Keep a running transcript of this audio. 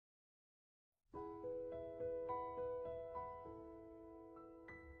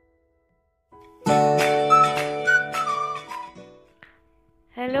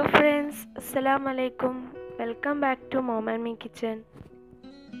Hello friends, Assalamu alaikum. Welcome back to Mom&me kitchen.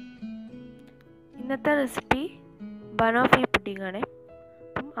 ഇന്നത്തെ recipe banoffee pudding ആണ്.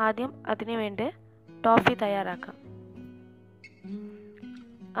 ആദ്യം അതിനു വേണ്ടി ടോഫി തയ്യാറാക്കാം.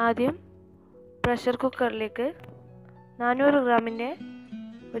 ആദ്യം പ്രഷർ കുക്കറിലേക്ക് 400 ഗ്രാമിൻ്റെ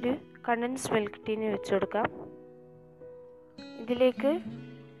ഒരു കണ്ടൻസ്ഡ് മിൽക്ക് ടീന് വെച്ച് കൊടുക്കാം. ഇതിലേക്ക്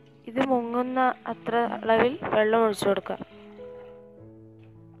ഇത് മുങ്ങുന്ന അത്ര അളവിൽ വെള്ളം ഒഴിച്ചു കൊടുക്കാം.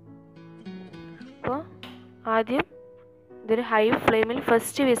 അപ്പോൾ ആദ്യം ഇതൊരു ഹൈ ഫ്ലെയിമിൽ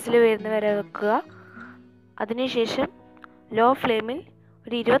ഫസ്റ്റ് വിസിൽ വരുന്നവരെ വെക്കുക. അതിനുശേഷം ലോ ഫ്ലെയിമിൽ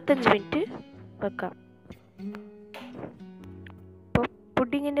ഒരു 25 മിനിറ്റ് വെക്കാം. അപ്പോൾ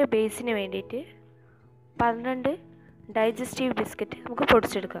പുഡിങ്ങിൻ്റെ ബേസിന് വേണ്ടിയിട്ട് 12 ഡൈജസ്റ്റീവ് ബിസ്ക്കറ്റ് നമുക്ക്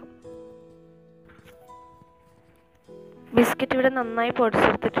പൊടിച്ചെടുക്കാം. ബിസ്ക്കറ്റ് ഇവിടെ നന്നായി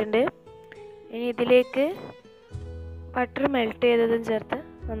പൊടിച്ചെടുത്തിട്ടുണ്ട്. ഇനി ഇതിലേക്ക് ബട്ടർ മെൽറ്റ് ചെയ്തതും ചേർത്ത്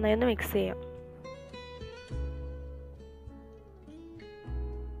നന്നായി ഒന്ന് മിക്സ് ചെയ്യാം.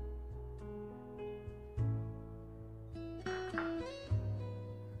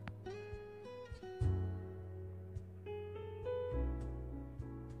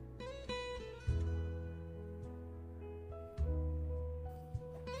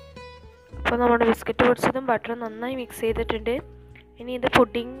 അപ്പോൾ നമ്മുടെ ബിസ്ക്കറ്റ് പൊടിച്ചതും ബട്ടറും നന്നായി മിക്സ് ചെയ്തിട്ടുണ്ട്. ഇനി ഇത്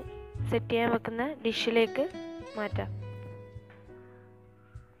പുഡിംഗ് സെറ്റ് ചെയ്യാൻ വെക്കുന്ന ഡിഷിലേക്ക് മാറ്റാം.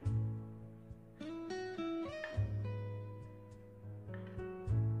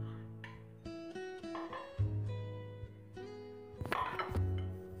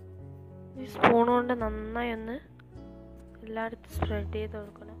 ഈ സ്പൂൺ കൊണ്ട് നന്നായി ഒന്ന് എല്ലായിടത്തും സ്പ്രെഡ് ചെയ്ത്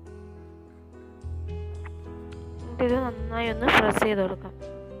കൊടുക്കണം. എന്നിട്ട് ഇത് നന്നായി ഒന്ന് പ്രസ് ചെയ്ത് കൊടുക്കാം.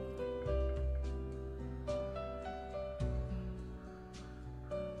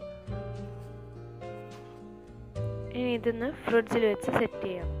 ഇനി ഇതൊന്ന് ഫ്രിഡ്ജിൽ വെച്ച് സെറ്റ്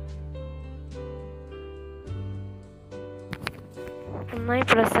ചെയ്യാം. നന്നായി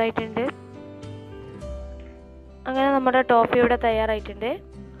പ്രസ് ആയിട്ടുണ്ട്. അങ്ങനെ നമ്മുടെ ടോഫി ഇവിടെ തയ്യാറായിട്ടുണ്ട്.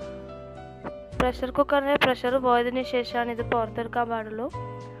 പ്രഷർ കുക്കറിൻ്റെ പ്രഷർ പോയതിന് ശേഷമാണ് ഇത് പുറത്തെടുക്കാൻ പാടുള്ളൂ.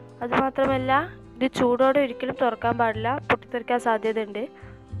 അതുമാത്രമല്ല ഇത് ചൂടോടെ ഒരിക്കലും തുറക്കാൻ പാടില്ല, പൊട്ടിത്തെറിക്കാൻ സാധ്യതയുണ്ട്.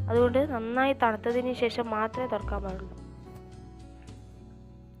 അതുകൊണ്ട് നന്നായി തണുത്തതിന് ശേഷം മാത്രമേ തുറക്കാൻ പാടുള്ളൂ.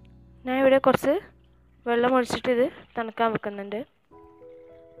 ഞാൻ ഇവിടെ കുറച്ച് വെള്ളം ഒഴിച്ചിട്ട് ഇത് തണുക്കാൻ വെക്കുന്നുണ്ട്.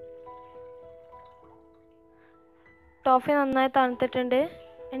 ടോഫി നന്നായി തണുത്തിട്ടുണ്ട്.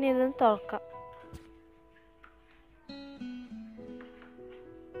 ഇനി ഇതൊന്ന് തുറക്കാം.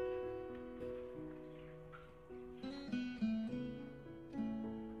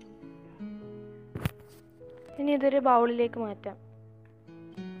 ഇനി ഇതൊരു ബൗളിലേക്ക് മാറ്റാം.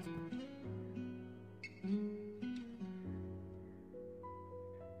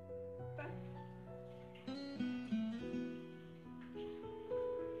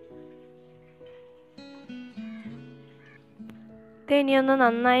 ഇനിയൊന്ന്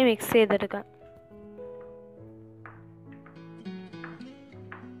നന്നായി മിക്സ് ചെയ്തെടുക്കാം.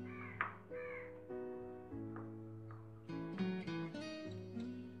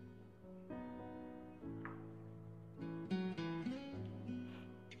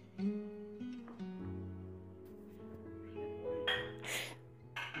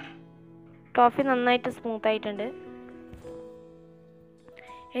 ടോഫി നന്നായിട്ട് സ്മൂത്ത് ആയിട്ടുണ്ട്.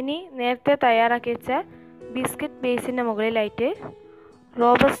 ഇനി നേരത്തെ തയ്യാറാക്കി വെച്ച ബിസ്ക്കറ്റ് ബേസിൻ്റെ മുകളിലായിട്ട്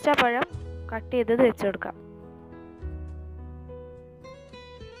റോബസ്റ്റ പഴം കട്ട് ചെയ്തത് വെച്ച് കൊടുക്കാം.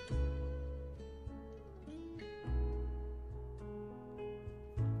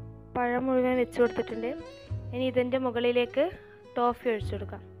 പഴം മുഴുവൻ വെച്ച് കൊടുത്തിട്ടുണ്ട്. ഇനി ഇതിൻ്റെ മുകളിലേക്ക് ടോഫി ഒഴിച്ചു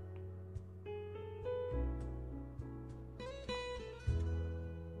കൊടുക്കാം.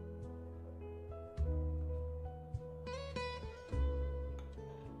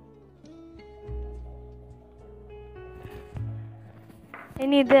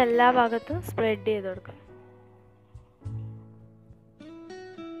 ഇനി ഇത് എല്ലാ ഭാഗത്തും സ്പ്രെഡ് ചെയ്ത് കൊടുക്കാം.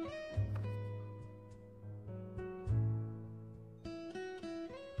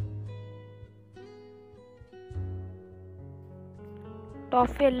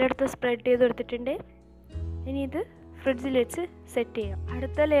 ടോഫി എല്ലായിടത്തും സ്പ്രെഡ് ചെയ്ത് കൊടുത്തിട്ടുണ്ട്. ഇനി ഇത് ഫ്രിഡ്ജിൽ വെച്ച് സെറ്റ് ചെയ്യാം.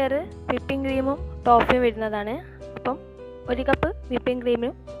 അടുത്ത ലെയർ വിപ്പിംഗ് ക്രീമും ടോഫിയും വരുന്നതാണ്. അപ്പം 1 കപ്പ് വിപ്പിംഗ്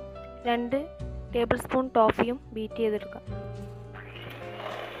ക്രീമും 2 ടേബിൾ സ്പൂൺ ടോഫിയും ബീറ്റ് ചെയ്തെടുക്കാം.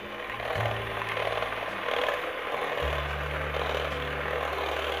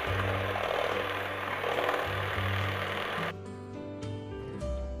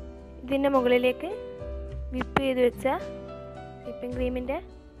 ഇതിൻ്റെ മുകളിലേക്ക് വിപ്പ് ചെയ്ത് വെച്ച വിപ്പിംഗ് ക്രീമിൻ്റെ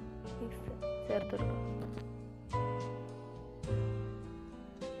മിക്സ് ചേർത്ത് കൊടുക്കും.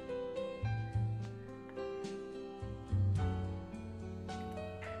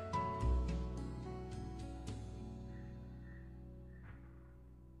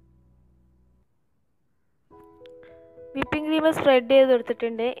 വിപ്പിംഗ് ക്രീം സ്പ്രെഡ് ചെയ്ത്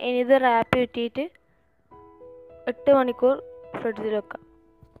കൊടുത്തിട്ടുണ്ട്. ഇനി ഇത് റാപ്പ് ചുറ്റിയിട്ട് 8 മണിക്കൂർ ഫ്രിഡ്ജിൽ വെക്കാം.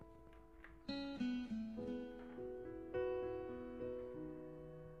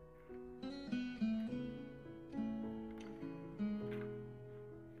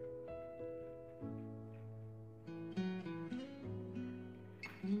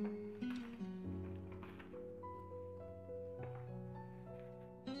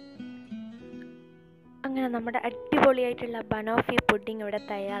 അങ്ങനെ നമ്മുടെ അടിപൊളിയായിട്ടുള്ള ബനോഫി പുഡിംഗ് ഇവിടെ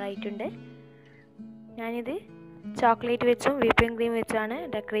തയ്യാറായിട്ടുണ്ട്. ഞാനിത് ചോക്ലേറ്റ് വെച്ചും വിപ്പിംഗ് ക്രീം വെച്ചാണ്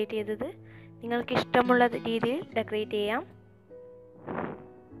ഡെക്കറേറ്റ് ചെയ്തത്. നിങ്ങൾക്ക് ഇഷ്ടമുള്ള രീതിയിൽ ഡെക്കറേറ്റ് ചെയ്യാം.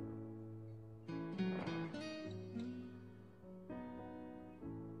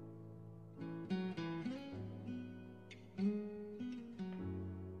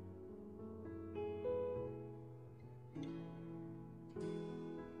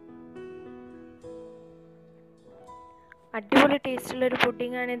 അടിപൊളി ടേസ്റ്റുള്ളൊരു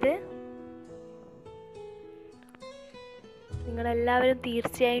പുഡിങ്ങാണിത്. നിങ്ങളെല്ലാവരും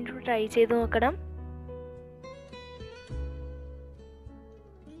തീർച്ചയായിട്ടും ട്രൈ ചെയ്ത് നോക്കണം.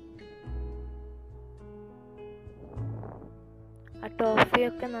 ആ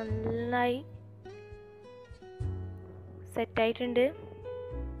ടോഫിയൊക്കെ നന്നായി സെറ്റായിട്ടുണ്ട്.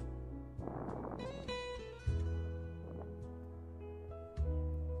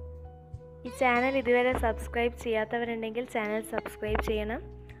 ഈ ചാനൽ ഇതുവരെ സബ്സ്ക്രൈബ് ചെയ്യാത്തവരുണ്ടെങ്കിൽ ചാനൽ സബ്സ്ക്രൈബ് ചെയ്യണം.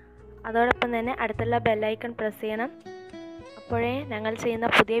 അതോടൊപ്പം തന്നെ അടുത്തുള്ള ബെല്ലൈക്കൺ പ്രസ് ചെയ്യണം. അപ്പോഴേ ഞങ്ങൾ ചെയ്യുന്ന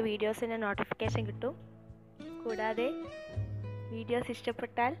പുതിയ വീഡിയോസിൻ്റെ നോട്ടിഫിക്കേഷൻ കിട്ടും. കൂടാതെ വീഡിയോസ്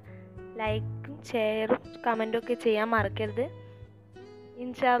ഇഷ്ടപ്പെട്ടാൽ ലൈക്കും ഷെയറും കമൻറ്റും ഒക്കെ ചെയ്യാൻ മറക്കരുത്.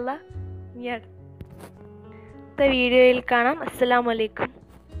 ഇൻഷാ അല്ലാഹ് ഇനി അടുത്ത വീഡിയോയിൽ കാണാം. അസ്സലാമു അലൈക്കും.